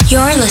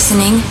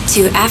listening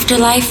to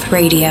Afterlife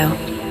Radio.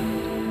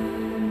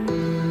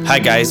 Hi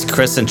guys,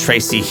 Chris and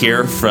Tracy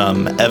here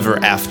from Ever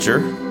After,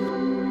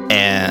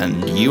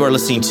 and you are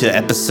listening to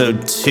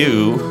episode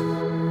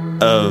 2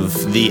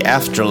 of The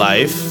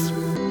Afterlife.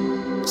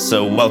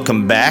 So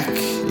welcome back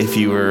if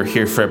you were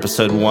here for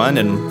episode 1,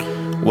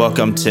 and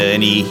welcome to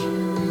any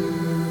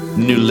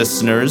new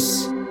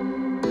listeners.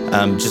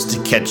 Just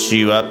to catch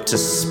you up to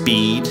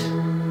speed,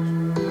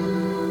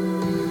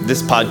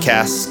 this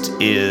podcast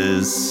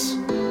is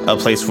a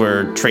place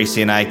where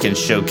Tracy and I can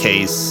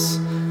showcase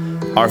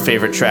our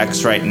favorite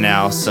tracks right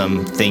now,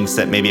 some things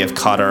that maybe have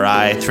caught our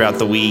eye throughout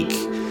the week,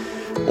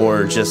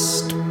 or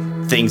just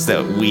things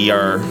that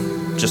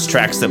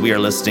tracks that we are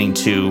listening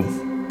to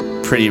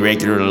pretty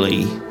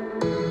regularly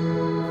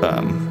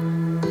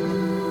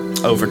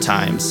over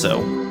time.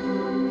 So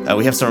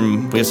we have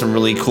some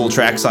really cool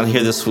tracks on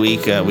here this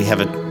week. We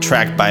have a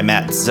track by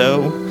Matt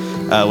Zoe,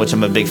 which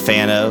I'm a big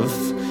fan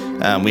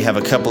of. We have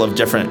a couple of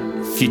different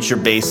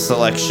future-based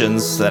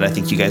selections that I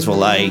think you guys will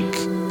like.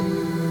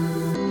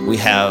 We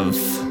have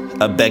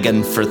a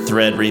Beggin' for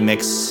Thread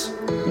remix,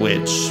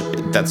 which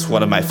that's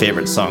one of my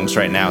favorite songs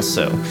right now,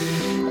 so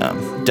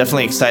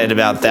definitely excited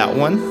about that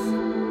one.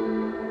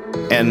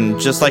 And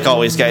just like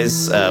always,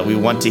 guys, we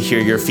want to hear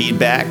your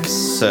feedback,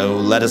 so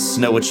let us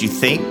know what you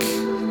think,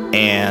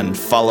 and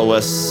follow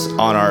us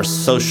on our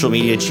social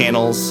media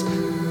channels.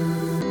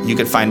 You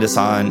can find us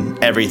on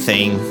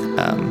everything.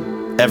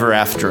 Ever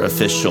After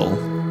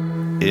Official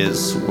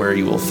is where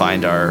you will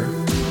find our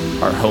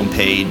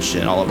homepage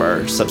and all of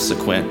our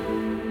subsequent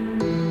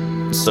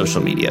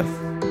social media.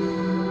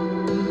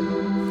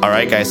 All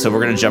right, guys, so we're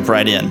going to jump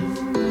right in.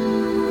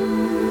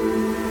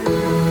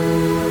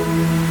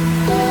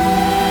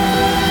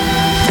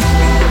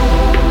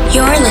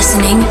 You're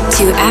listening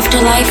to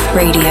Afterlife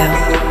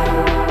Radio.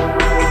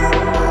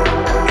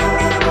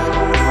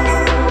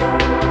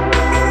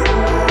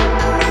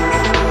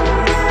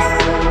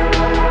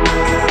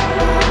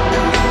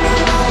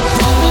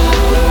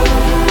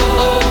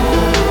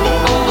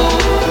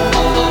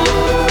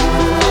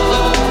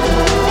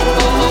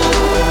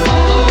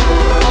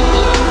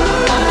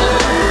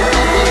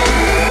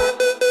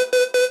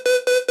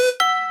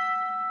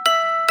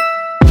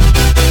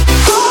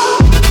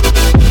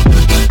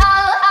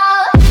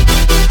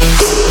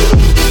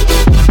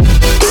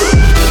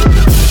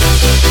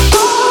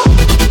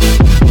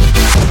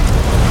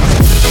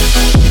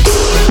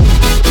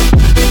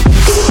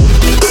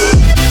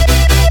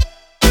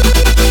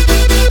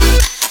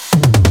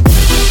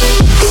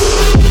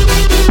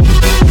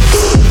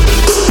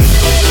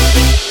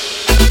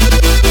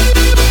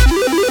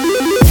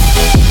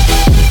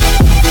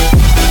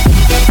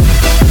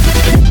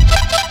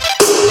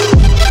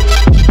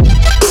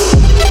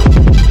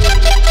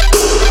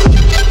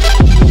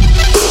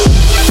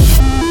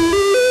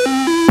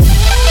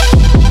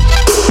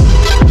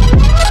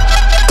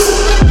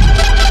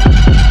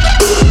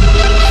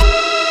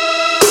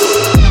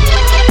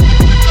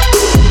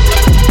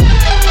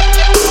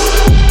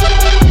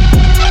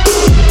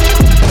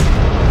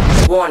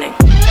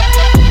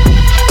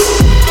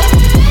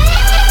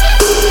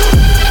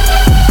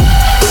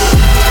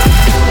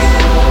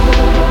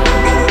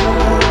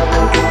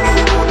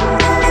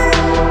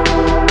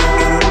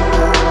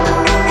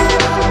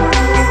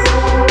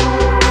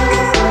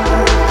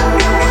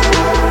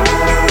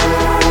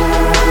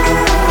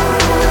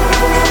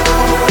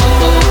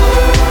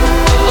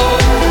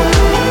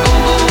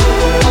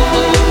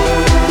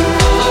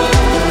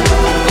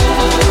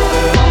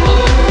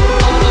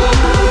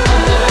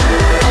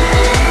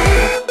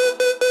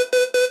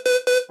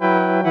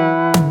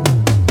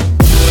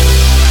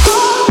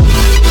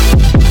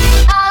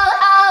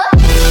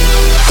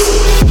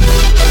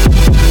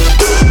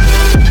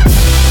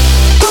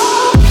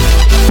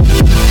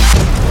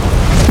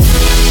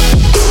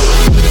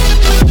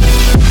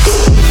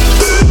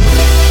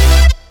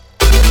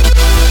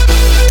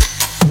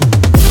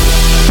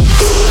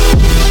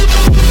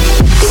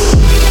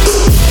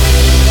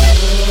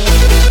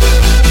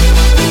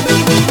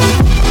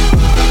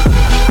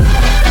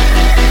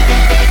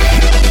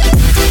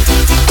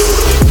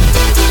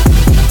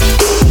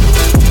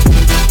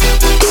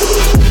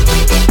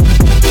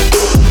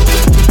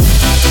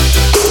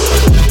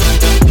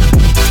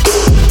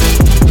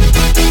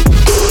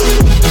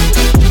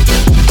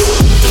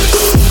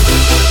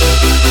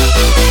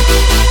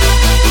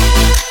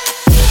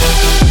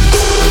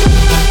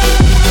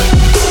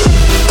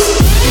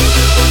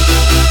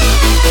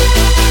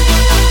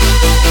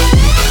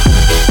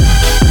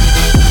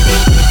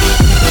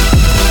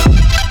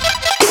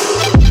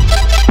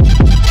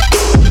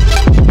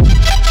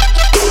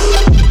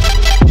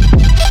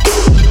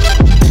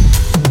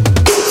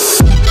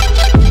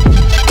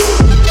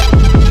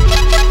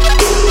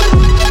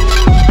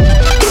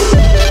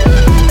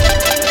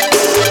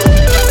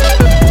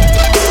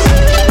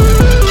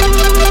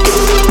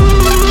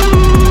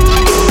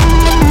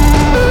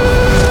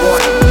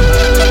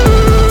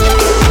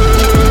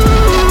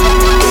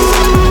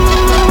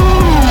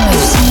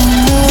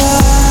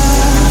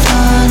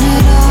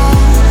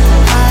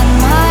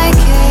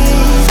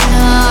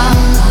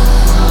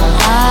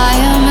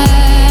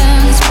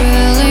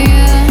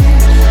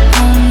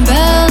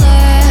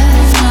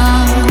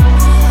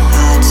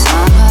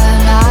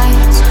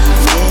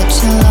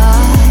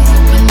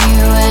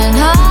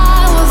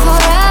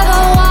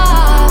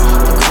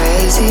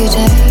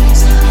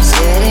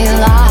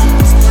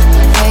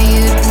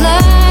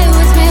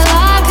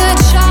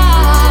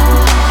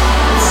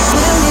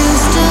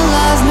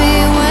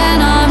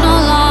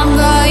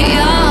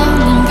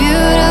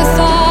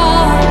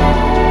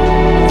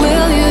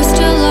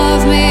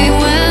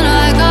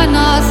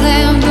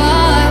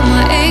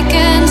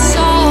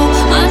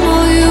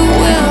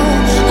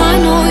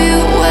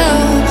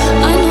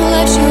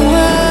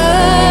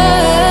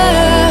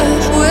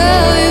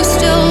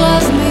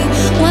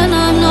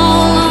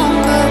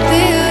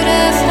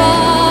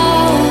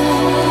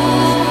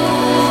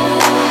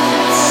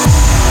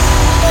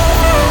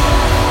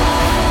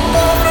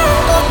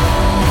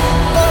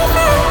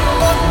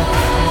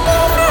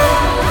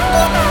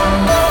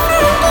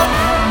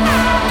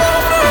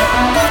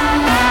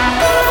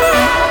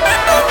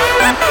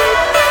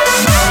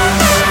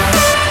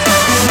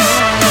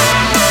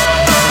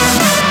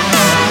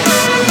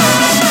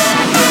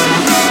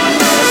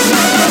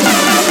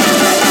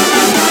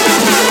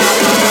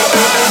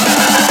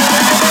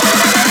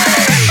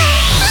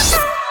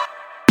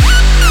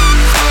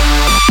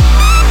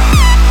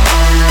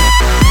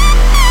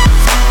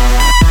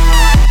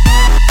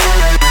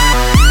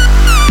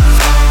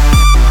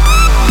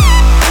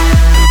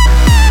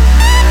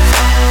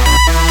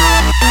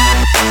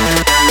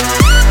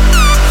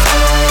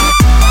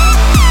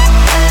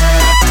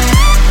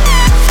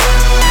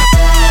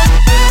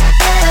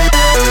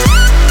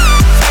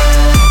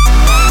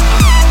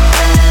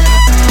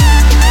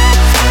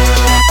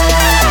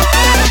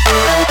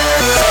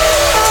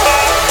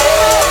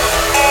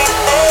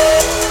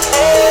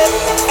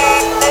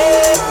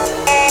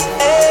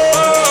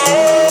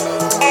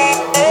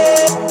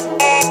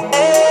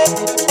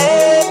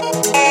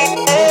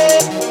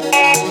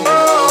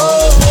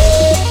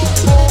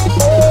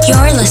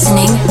 You're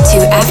listening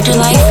to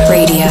Afterlife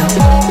Radio.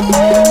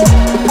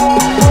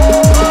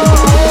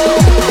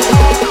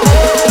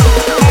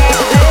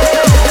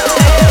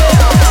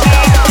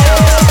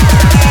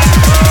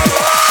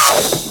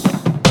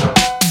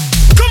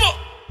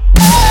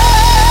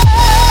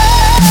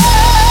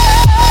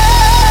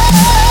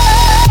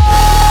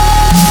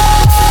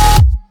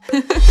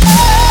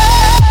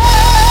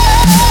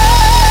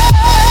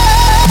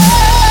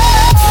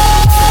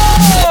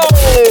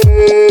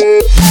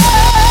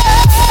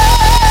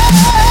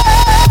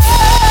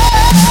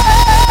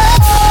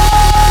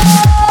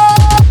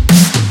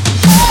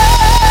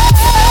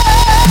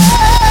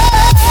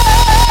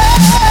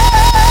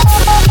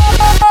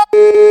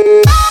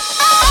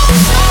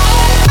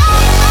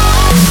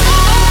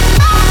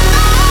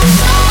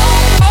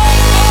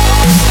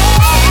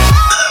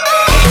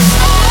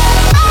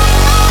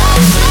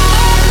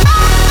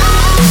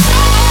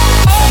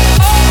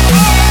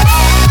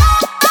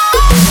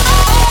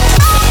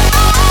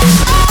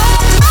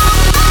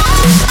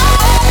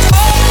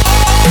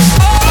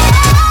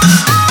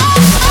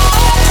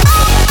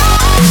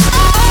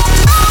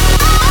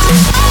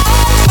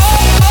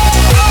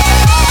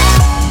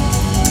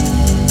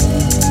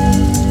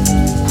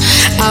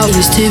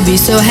 Used to be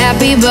so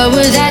happy, but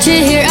without you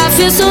here I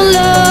feel so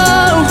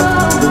low.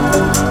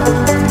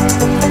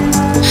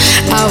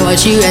 I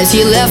watch you as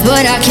you left,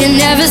 but I can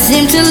never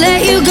seem to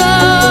let you go.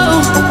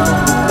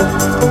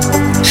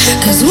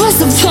 Cause once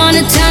upon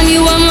a time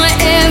you were my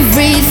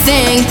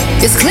everything.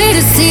 It's clear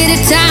to see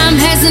that time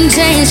hasn't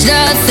changed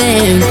a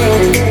thing.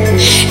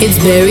 It's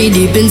buried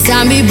deep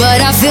inside me,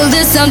 but I feel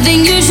there's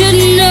something you should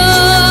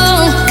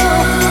know.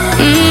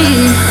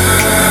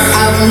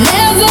 I will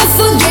never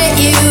forget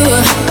you.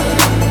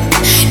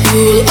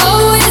 You'll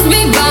always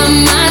be by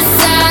my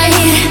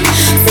side.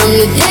 From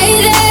the day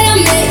that I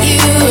met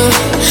you,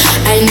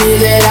 I knew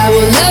that I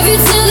would love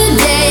you till the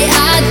day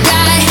I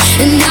die.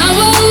 And I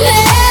will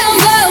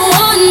never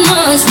want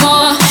much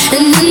more.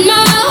 And in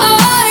my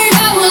heart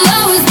I will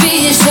always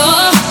be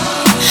sure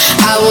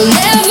I will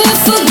never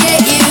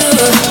forget you.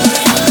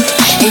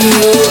 And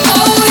you'll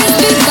always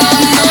be by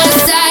my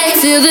side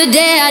till the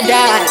day I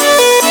die.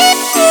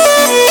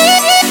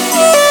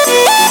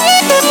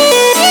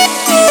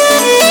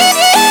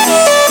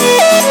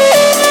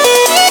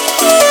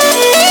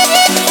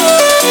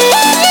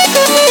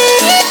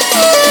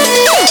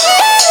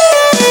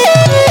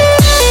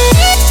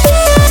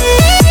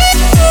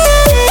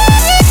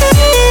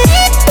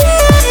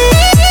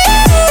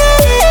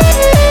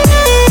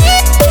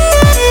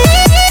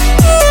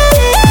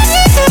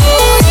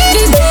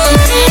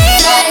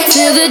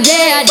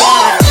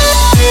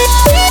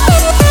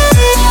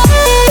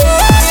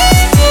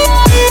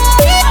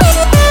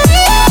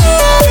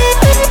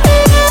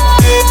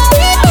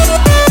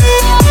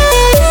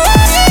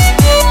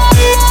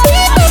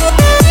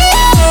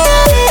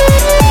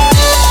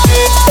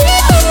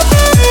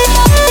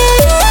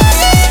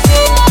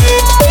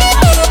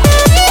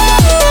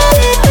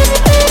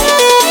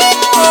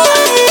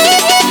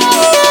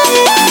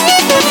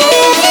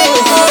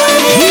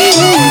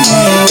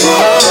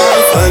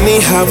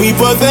 We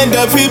both end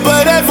up here,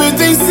 but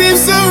everything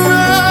seems so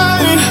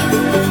right.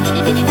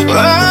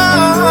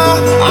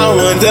 I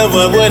wonder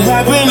what would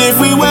happen if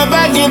we went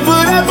back and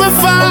put up a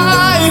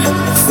fight.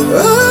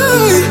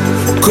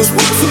 Cause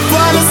once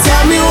upon a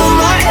time you were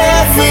my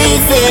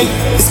everything.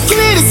 It's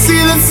clear to see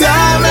that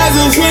time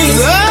hasn't changed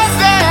a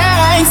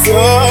thing.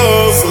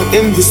 So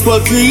in this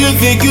world, do you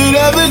think you'd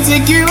ever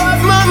take you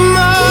off my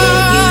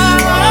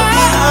mind?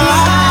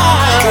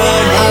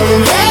 I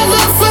will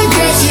never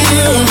forget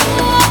you.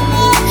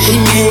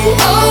 You'll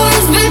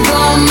always be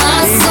by my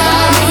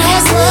side.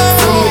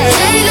 From the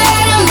day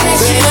that I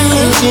met you,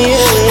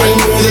 I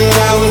knew that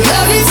I would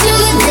love you till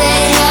the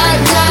day I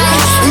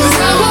die. And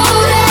I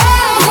won't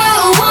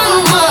ever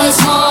want much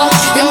more.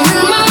 And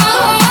in my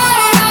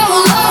heart I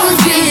will always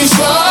be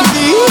sure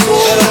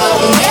I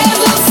will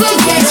never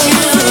forget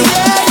you.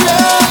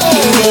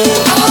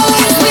 You'll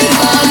always be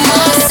by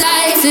my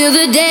side till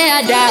the day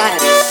I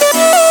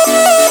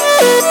die.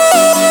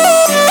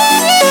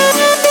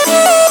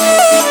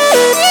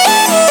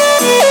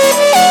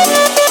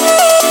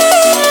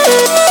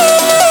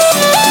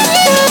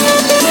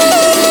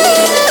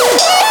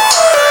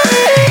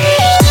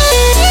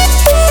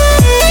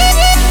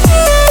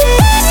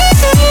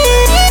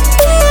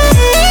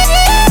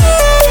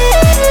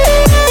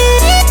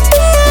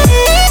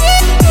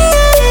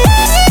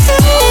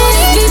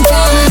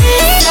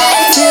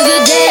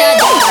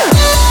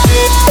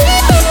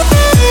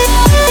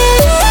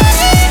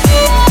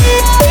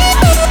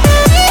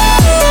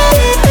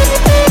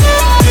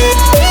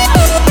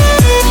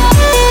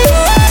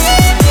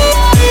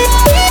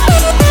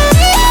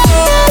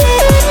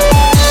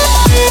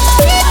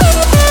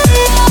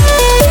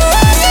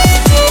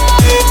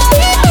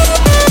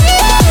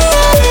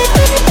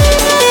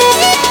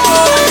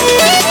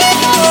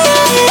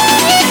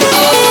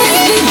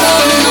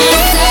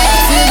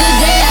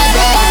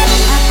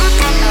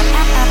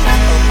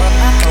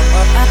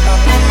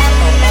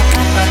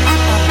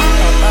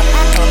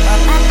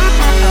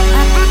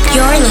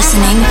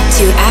 listening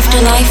to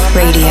Afterlife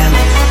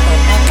Radio.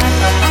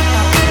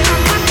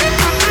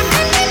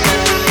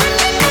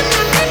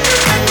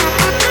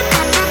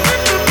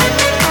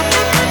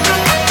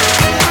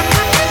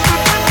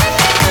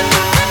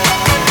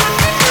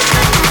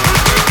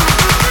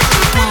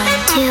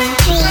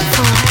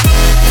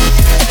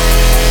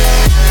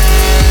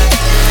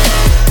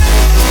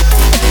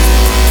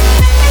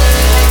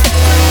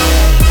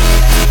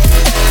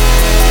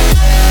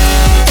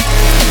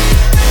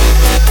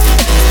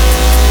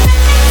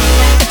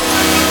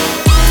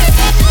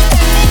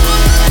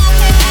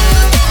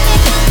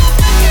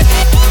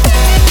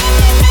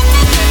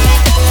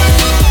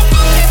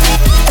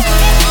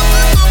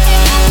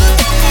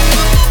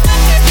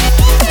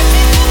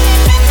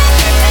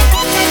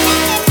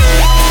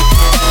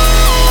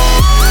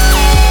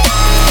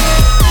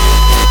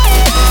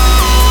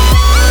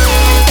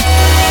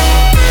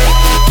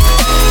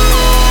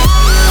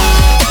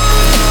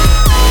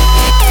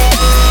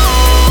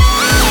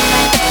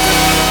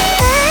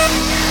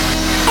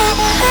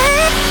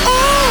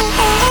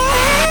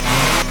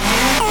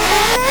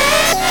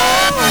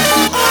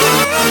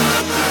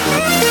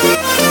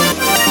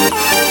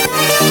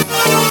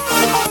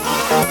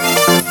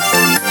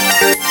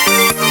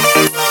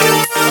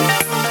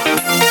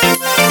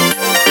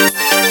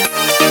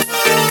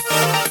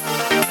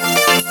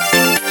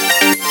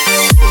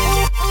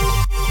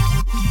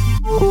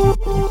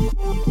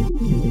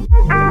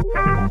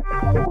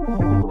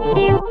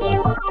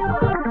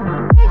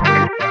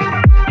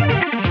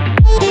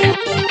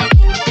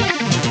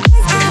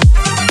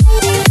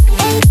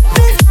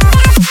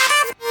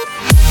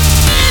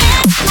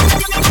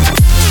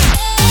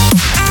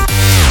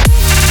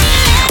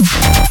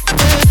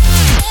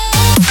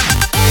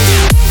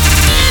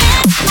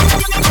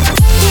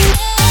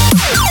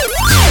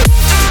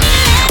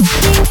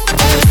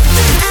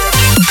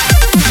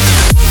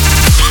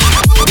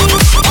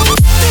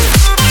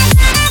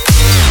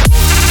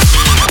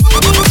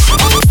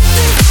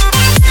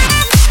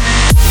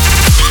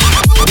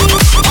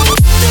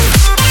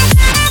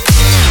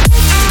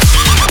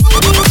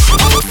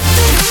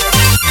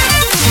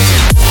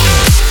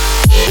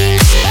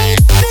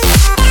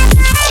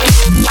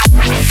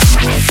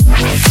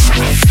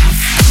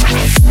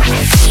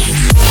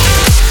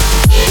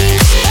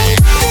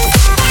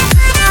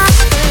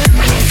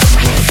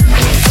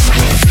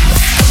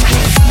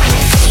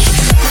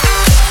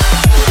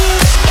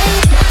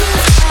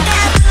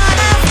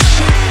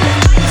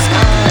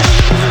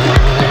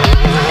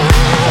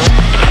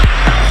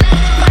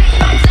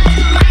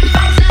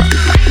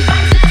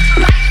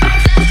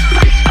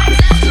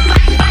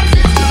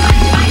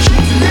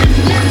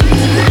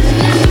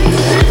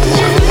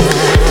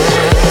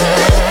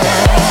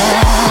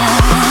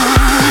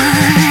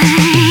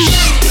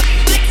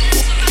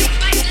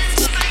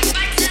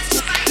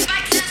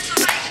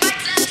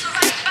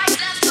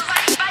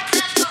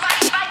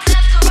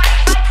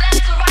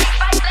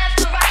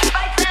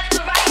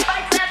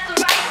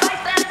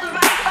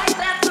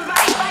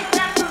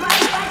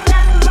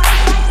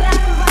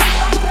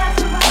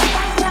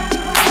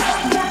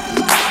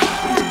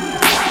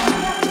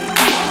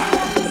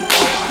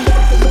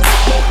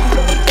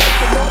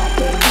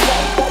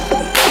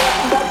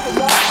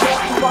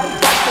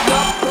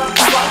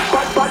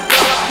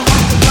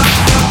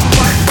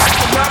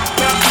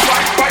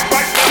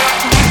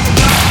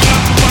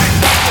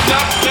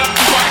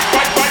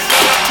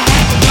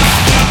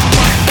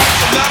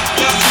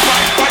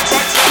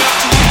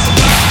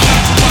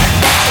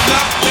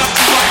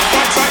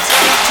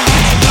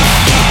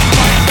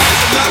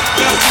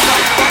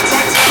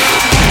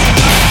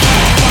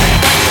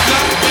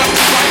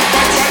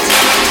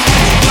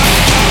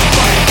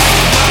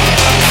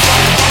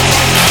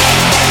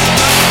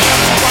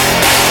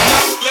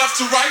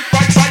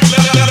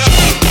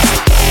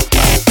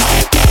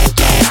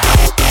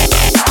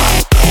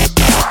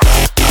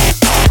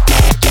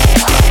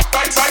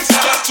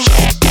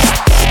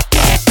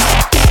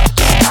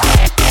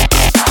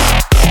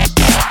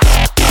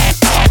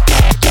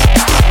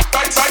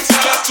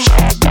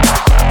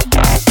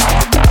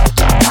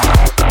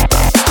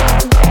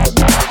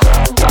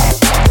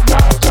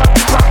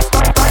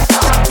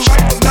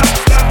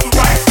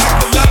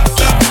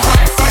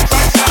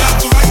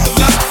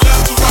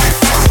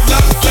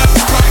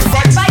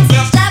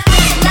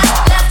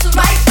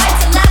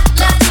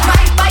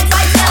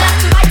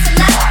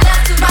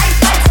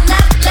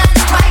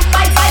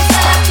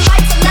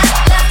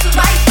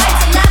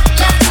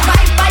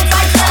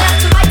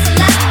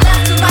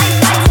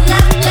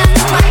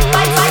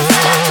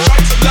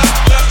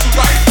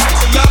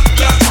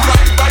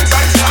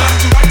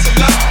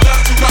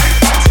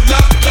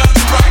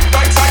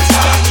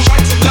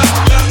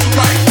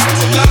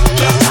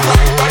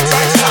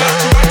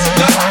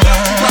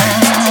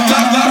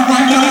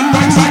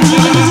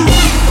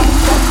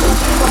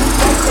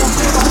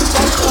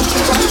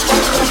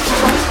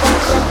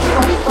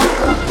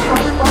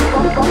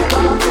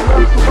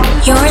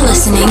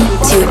 listening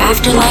to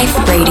Afterlife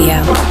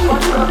Radio.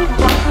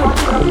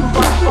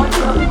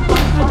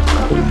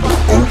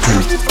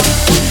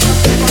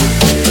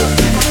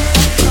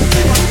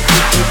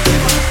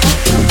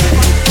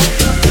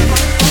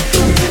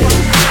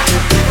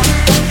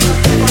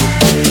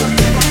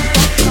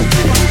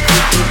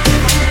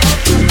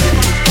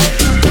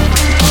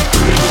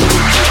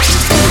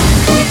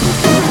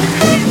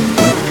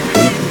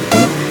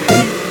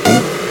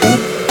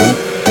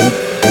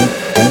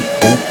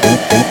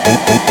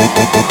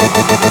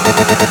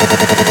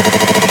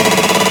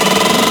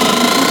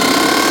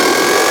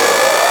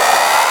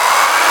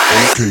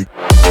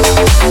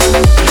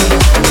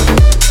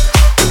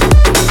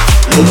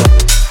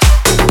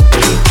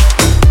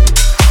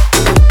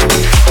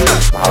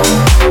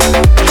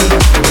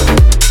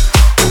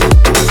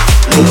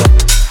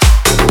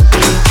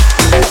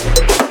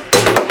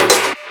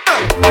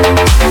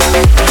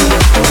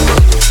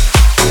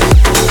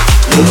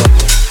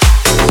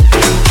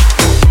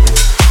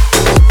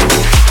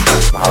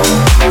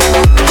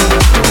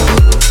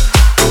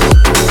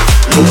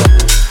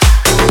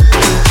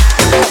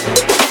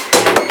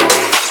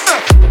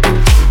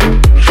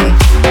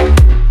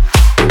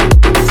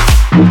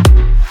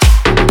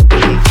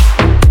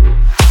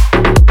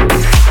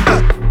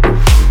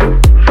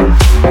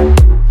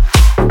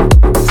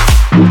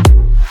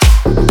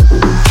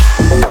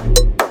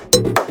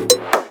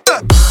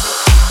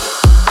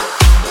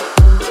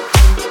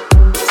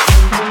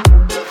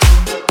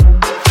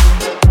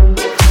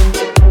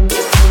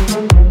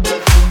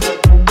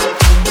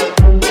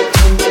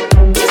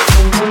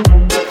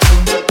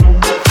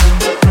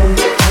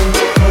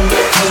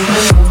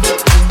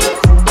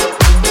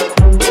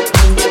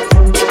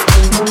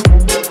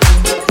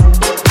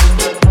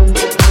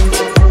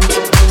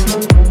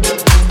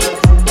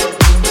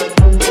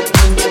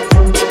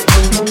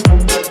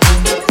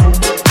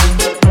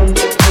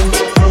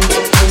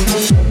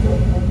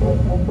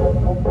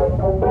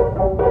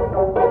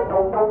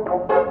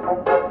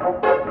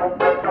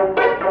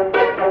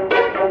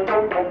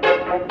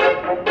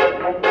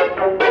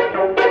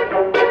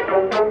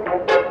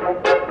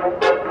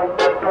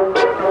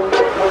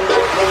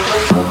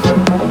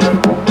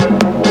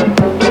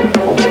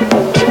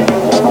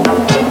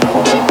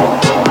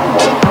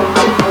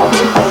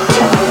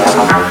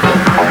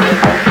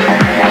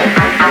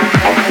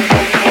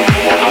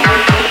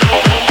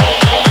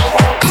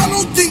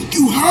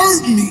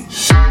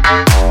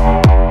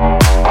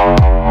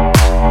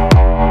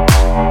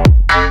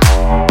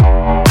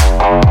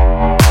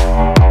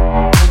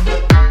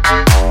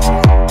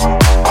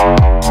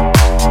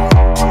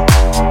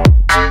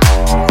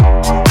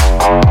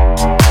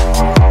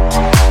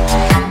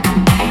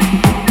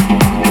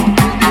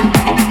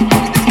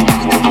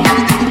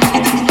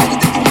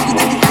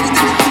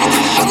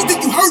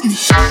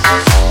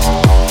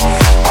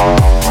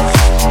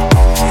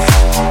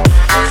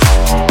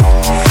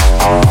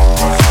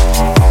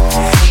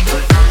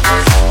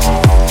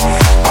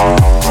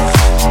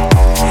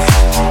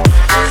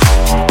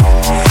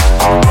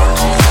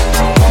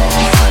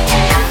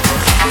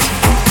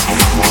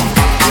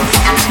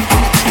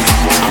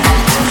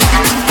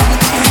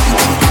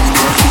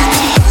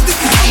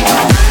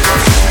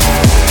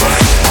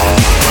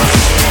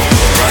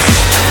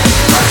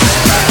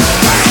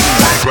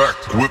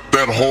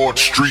 hard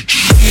street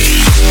shit.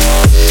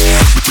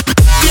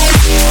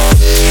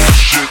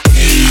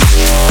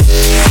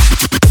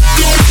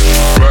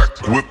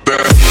 Back with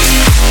that.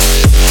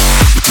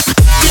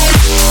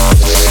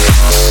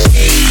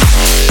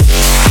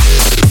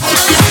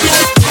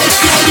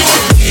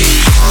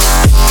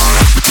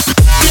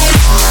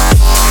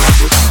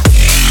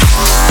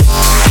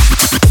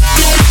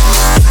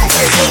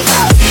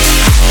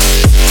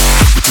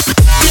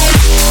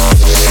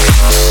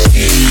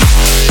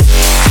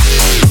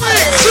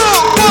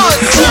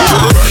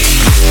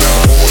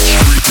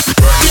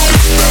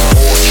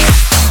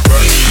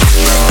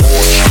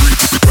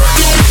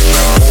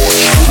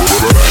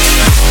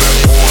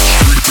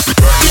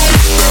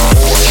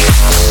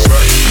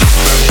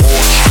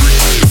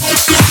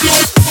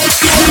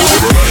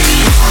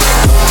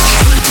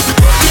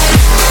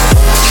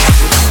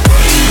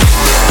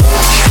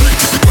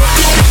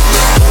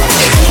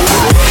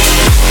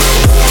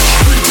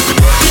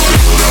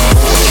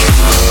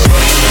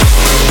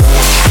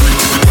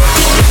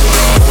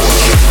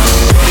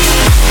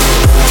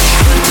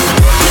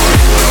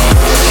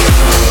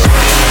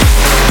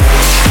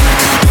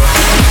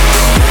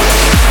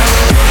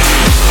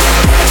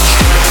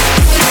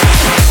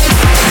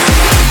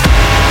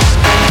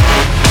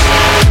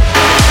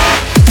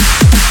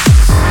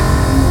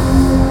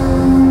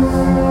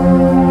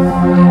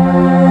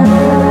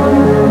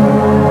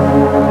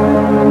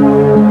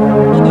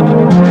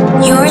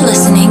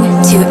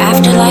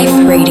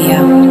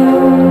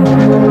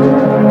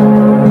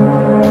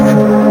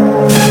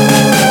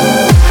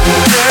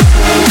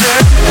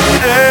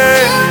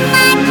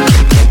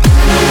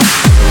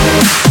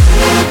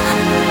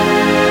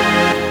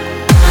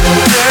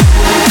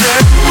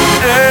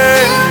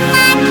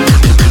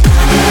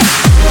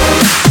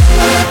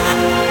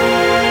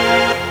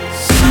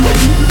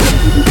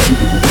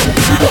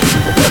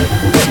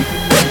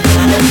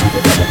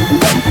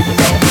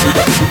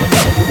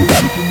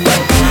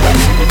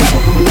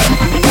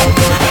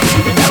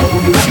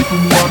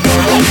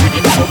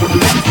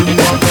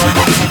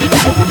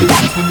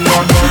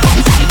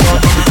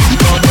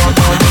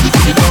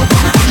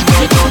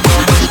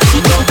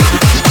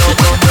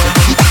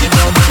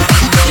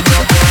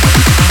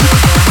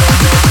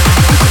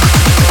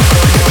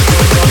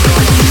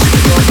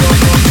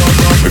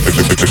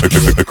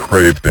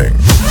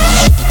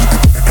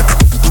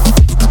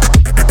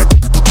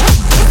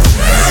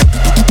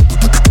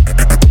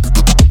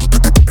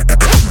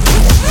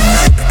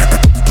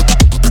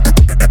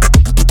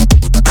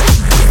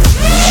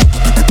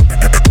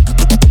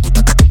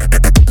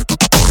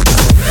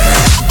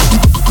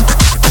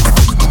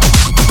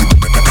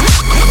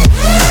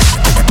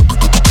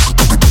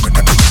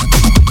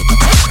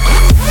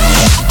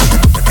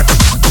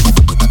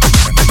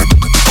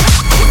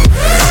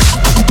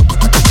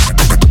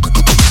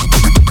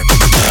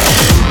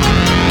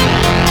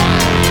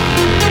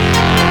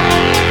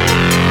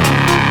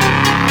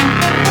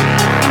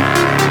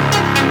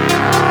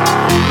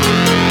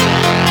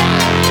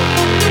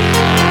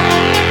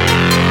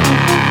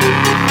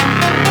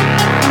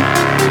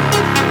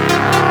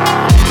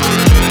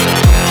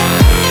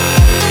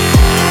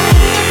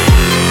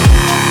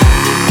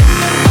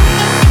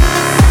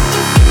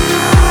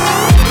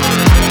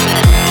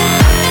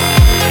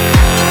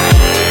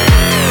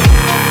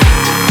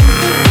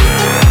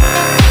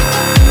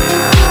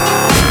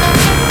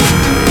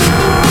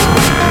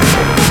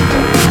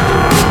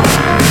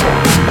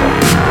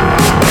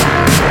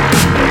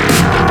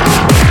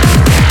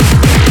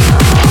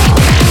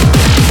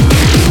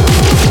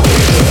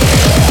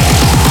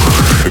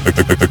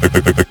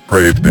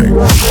 craving.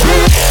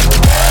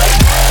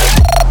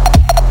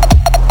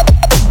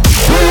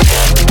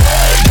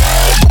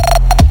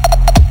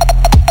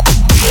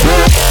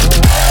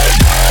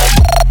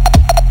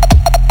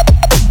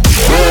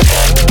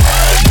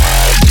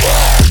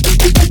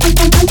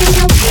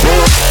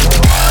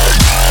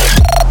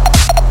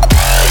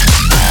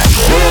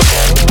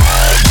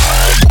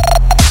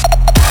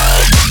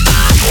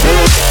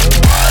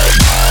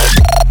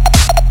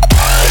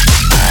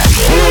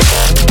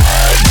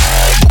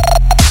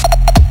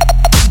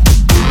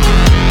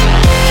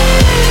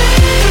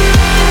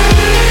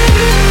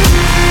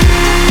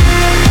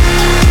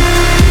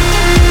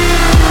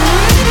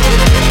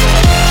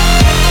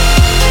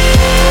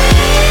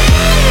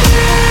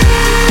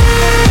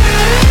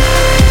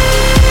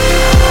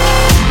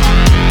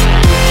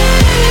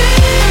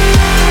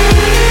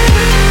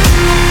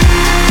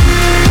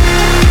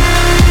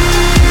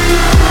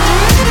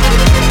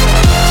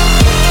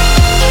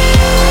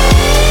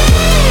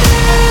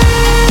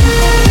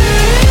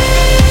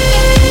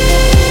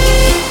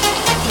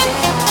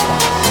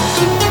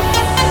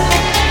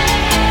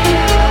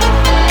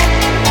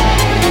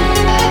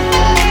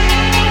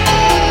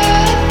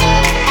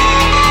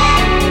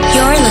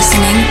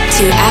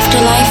 To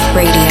Afterlife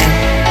Radio.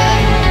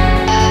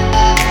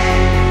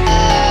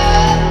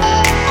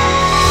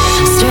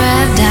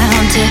 Strapped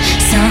down to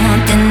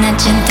something that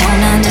you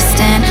don't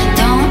understand.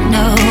 Don't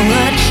know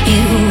what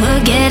you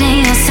were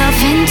getting yourself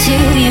into.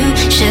 You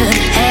should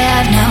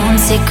have known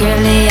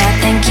secretly. I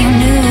think you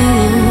knew.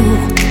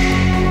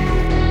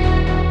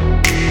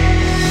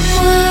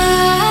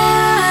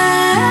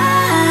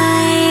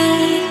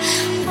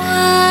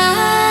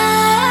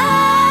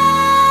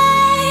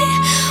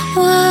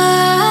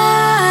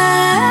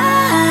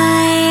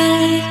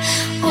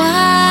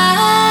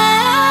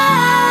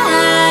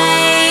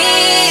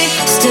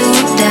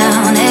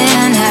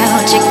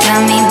 You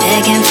got me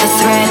begging for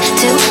thread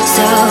to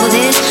sew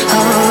this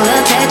hole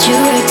up that you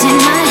ripped